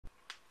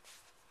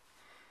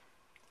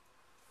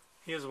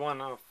Here's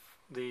one of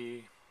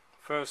the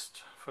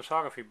first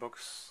photography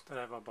books that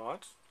I ever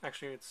bought.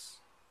 Actually,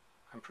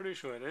 I'm pretty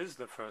sure it is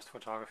the first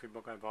photography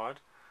book I bought.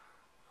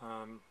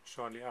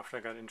 Shortly after I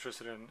got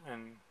interested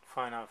in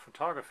fine art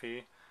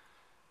photography,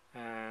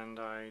 and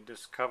I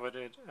discovered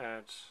it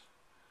at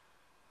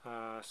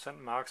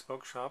St. Mark's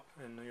Bookshop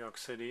in New York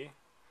City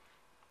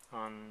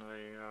on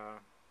a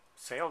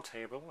sale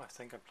table. I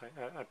think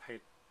I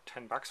paid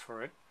 $10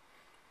 for it,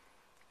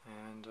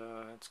 and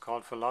it's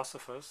called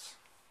Philosophers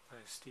by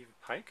Steve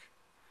Pyke.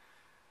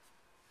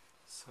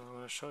 So I'm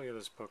going to show you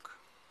this book.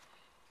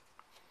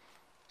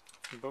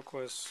 The book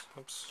was,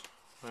 oops,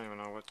 I don't even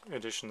know what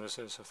edition this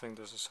is. I think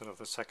this is sort of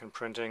the second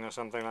printing or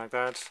something like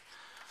that.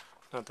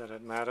 Not that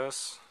it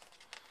matters.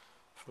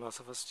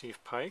 Philosopher Steve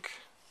Pyke.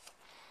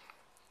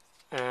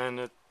 And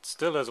it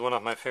still is one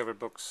of my favorite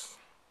books.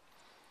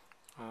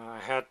 I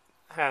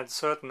had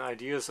certain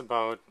ideas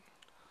about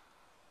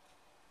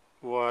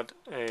what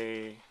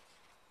a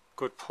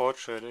good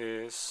portrait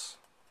is,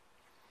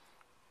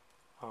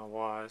 or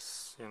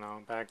was,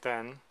 back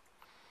then.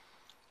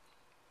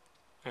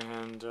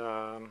 And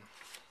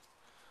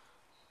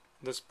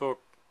this book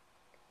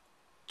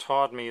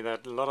taught me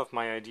that a lot of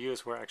my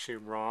ideas were actually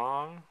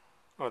wrong,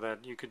 or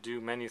that you could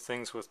do many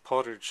things with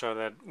portraiture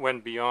that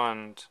went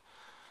beyond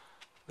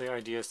the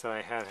ideas that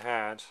I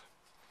had.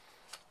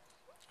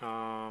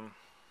 And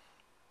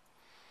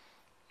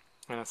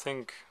I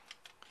think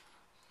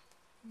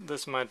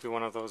this might be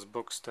one of those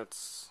books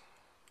that's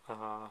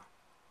a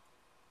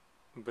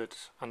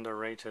bit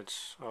underrated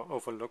or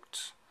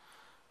overlooked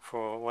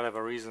for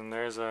whatever reason.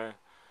 I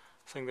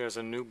think there's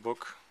a new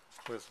book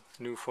with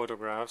new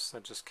photographs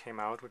that just came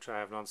out, which I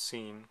have not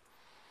seen.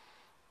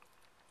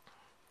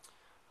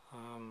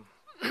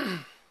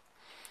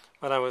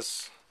 But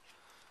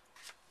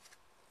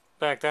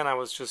back then I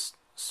was just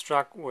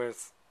struck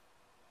with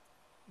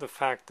the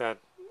fact that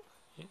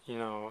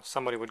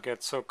somebody would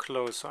get so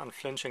close, so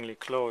unflinchingly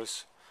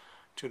close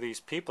to these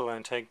people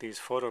and take these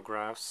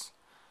photographs,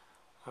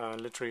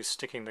 literally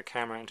sticking the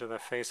camera into their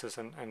faces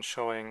and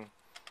showing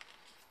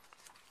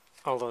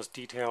all those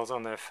details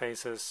on their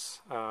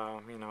faces,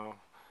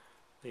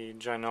 the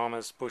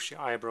ginormous bushy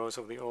eyebrows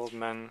of the old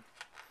men.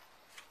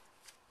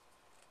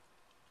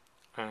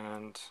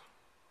 And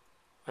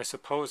I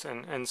suppose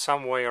in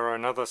some way or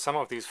another some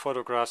of these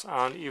photographs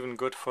aren't even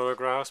good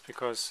photographs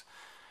because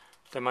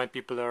they might be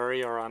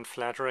blurry or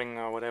unflattering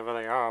or whatever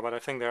they are, but I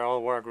think they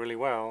all work really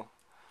well.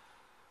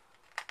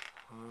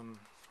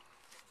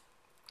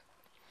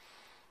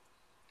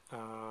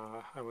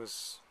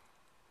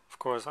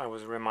 I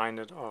was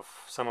reminded of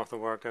some of the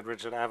work that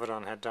Richard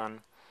Avedon had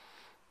done.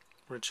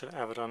 Richard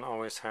Avedon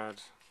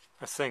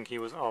I think he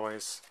was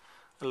always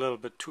a little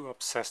bit too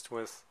obsessed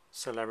with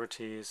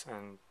celebrities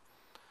and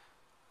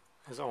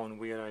his own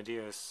weird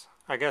ideas.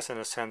 I guess in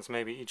a sense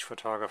maybe each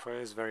photographer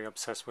is very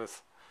obsessed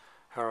with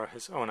her or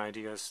his own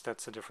ideas.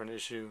 That's a different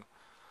issue.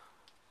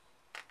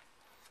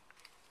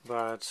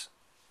 But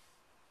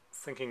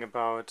thinking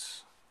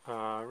about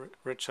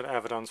Richard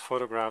Avedon's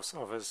photographs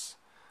of his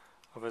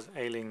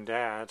ailing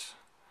dad,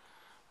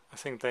 I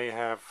think they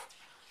have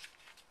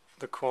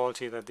the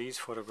quality that these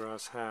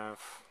photographs have.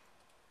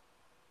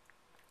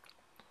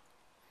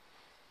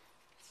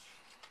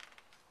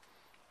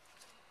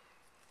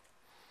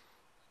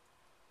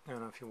 I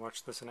don't know if you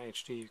watch this in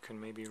HD, you can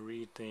maybe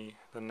read the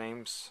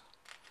names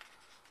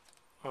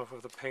off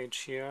of the page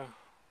here.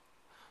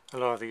 A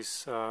lot of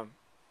these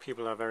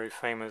people are very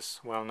famous,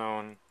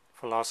 well-known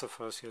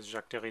philosophers. Here's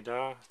Jacques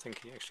Derrida. I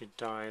think he actually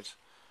died.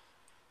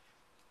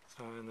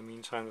 In the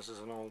meantime, this is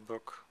an old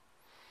book,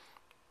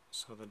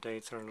 so the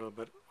dates are a little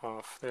bit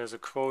off. There's a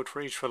quote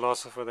for each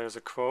philosopher. There's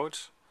a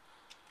quote,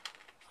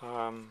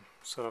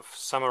 sort of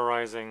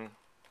summarizing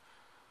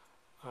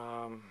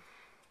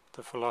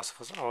the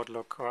philosopher's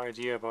outlook or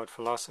idea about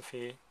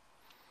philosophy.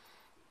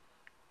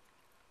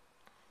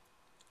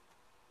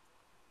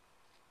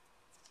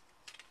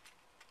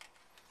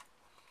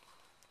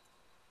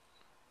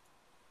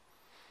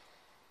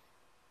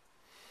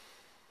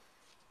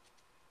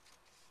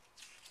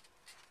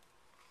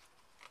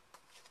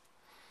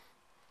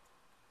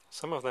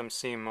 Some of them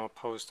seem more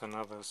posed than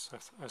others.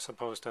 I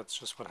suppose that's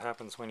just what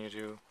happens when you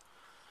do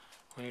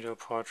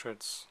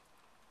portraits.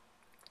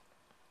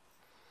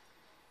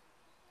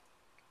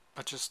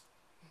 But just,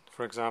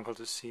 for example,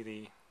 to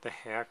see the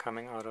hair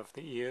coming out of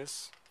the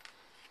ears,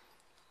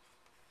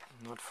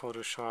 not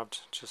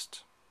photoshopped,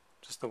 just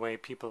the way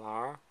people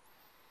are.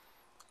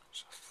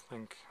 I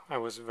think I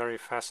was very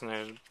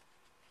fascinated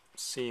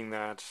seeing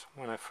that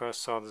when I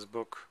first saw this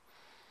book.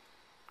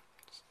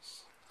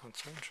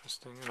 That's so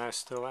interesting, and I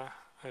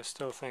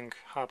still think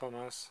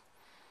Habermas,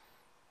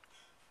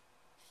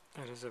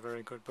 it is a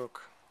very good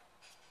book.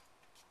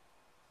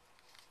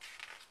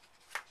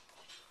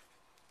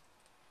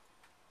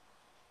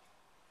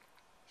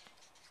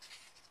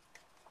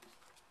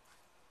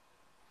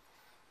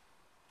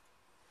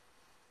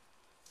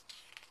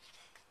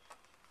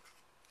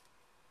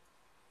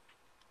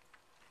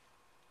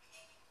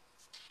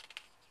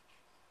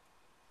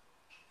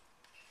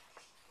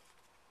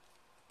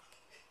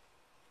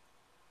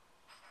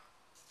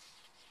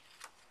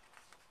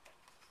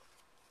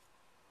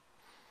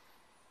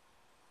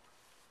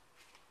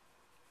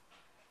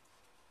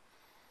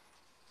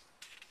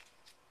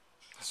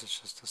 This is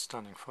just a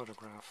stunning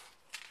photograph.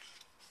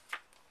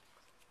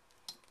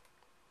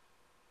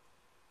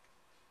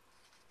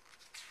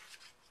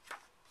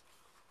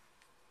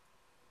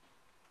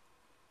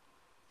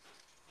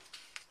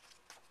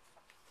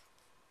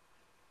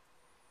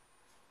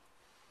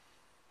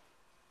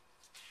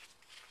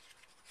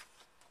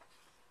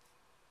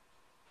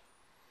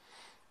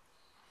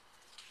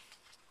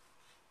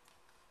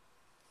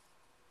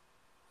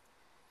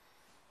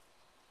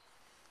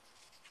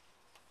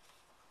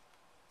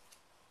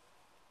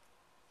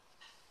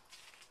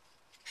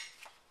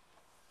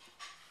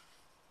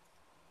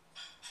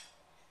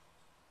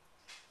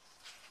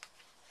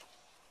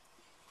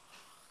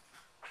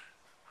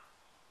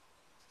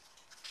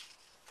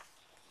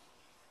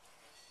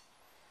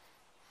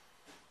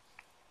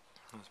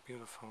 That's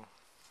beautiful.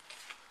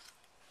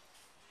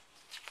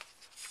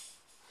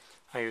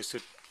 I used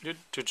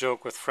to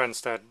joke with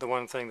friends that the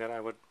one thing that I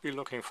would be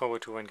looking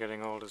forward to when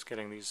getting old is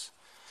getting these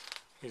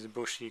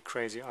bushy,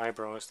 crazy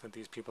eyebrows that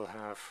these people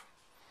have.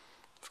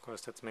 Of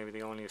course, that's maybe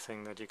the only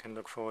thing that you can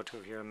look forward to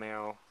if you're a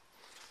male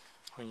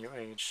when you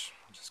age.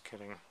 I'm just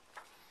kidding.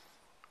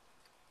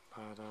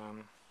 But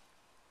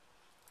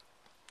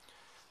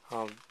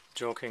all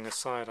joking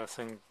aside, I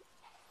think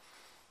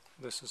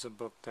this is a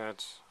book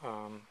that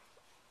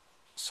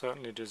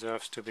certainly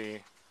deserves to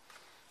be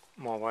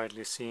more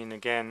widely seen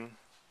again.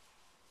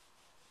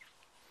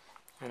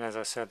 And as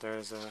I said,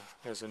 there's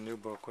a new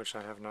book which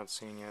I have not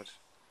seen yet.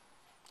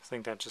 I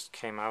think that just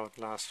came out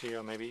last year,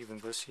 or maybe even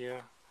this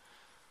year.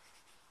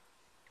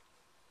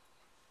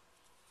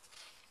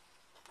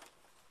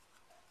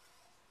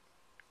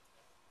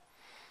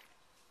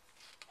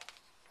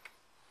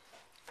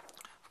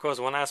 Of course,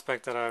 one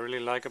aspect that I really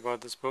like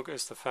about this book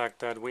is the fact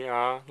that we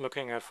are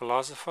looking at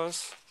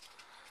philosophers,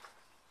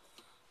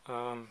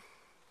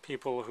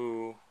 people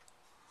who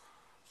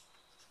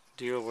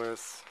deal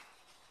with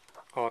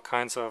all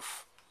kinds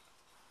of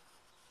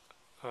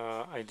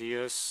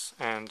ideas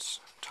and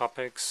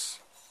topics.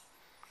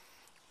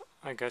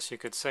 I guess you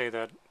could say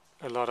that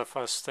a lot of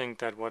us think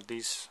that what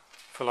these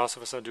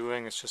philosophers are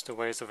doing is just a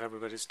waste of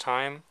everybody's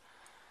time.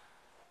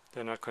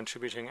 They're not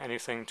contributing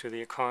anything to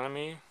the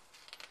economy.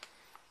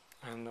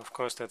 And of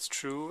course that's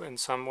true in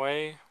some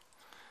way.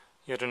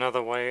 Yet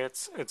another way,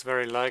 it's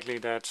very likely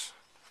that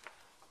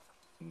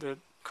the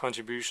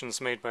contributions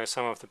made by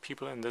some of the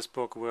people in this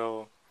book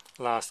will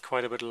last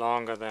quite a bit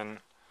longer than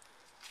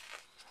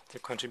the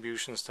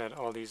contributions that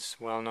all these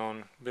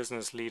well-known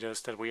business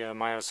leaders that we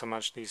admire so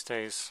much these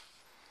days,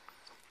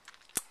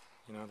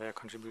 their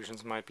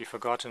contributions might be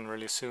forgotten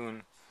really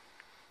soon.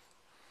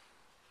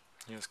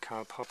 Here's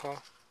Karl Popper.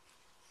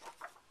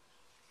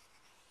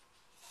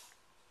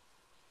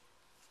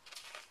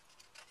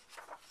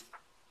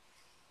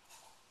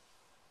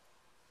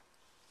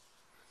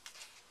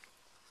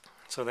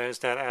 So there's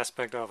that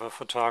aspect of a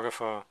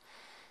photographer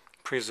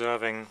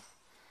preserving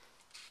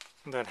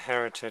that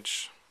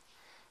heritage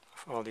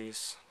of all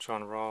these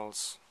John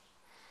Rawls,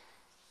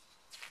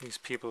 these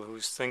people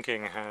whose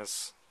thinking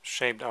has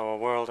shaped our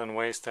world in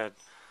ways that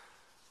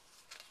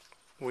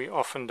we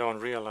often don't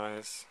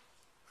realize.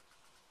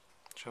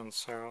 John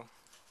Searle.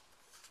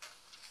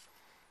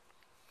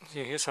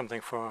 So here's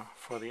something for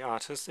the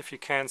artist. If you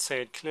can't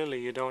say it clearly,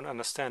 you don't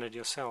understand it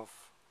yourself.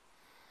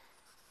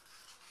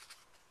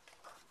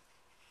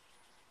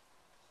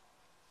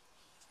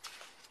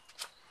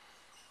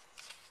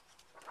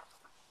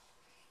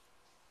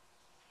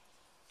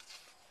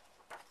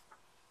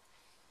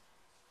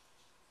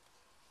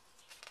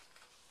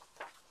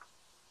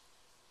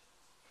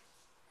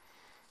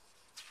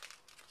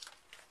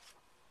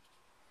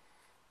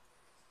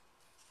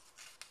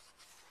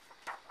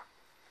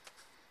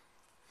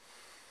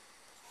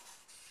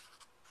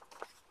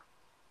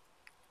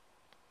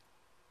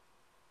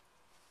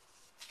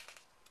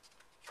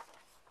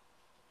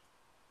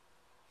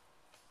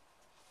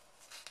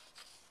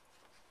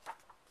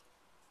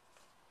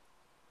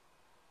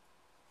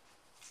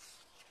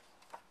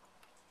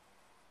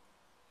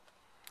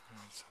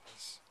 So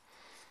this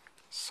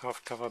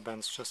soft cover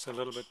bends just a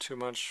little bit too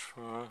much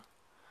for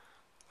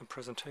the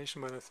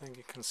presentation, but I think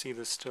you can see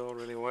this still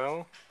really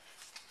well.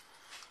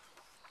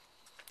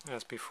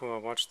 As before,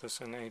 watch this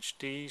in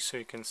HD so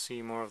you can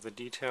see more of the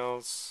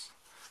details,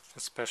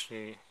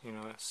 especially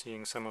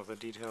seeing some of the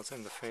details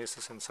in the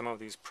faces in some of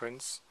these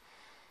prints.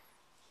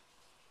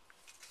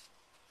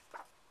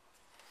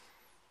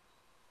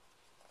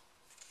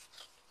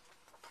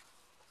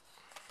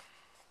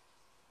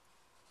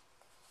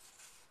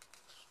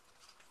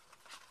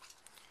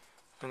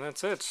 And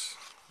that's it.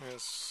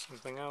 There's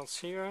something else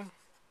here.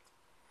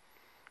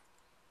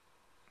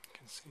 You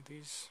can see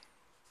these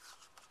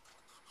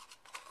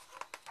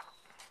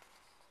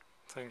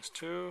things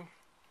too.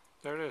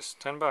 There it is,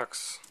 $10.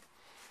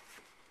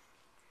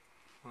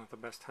 One of the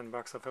best $10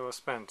 I've ever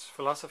spent.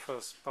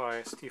 Philosophers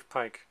by Steve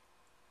Pyke.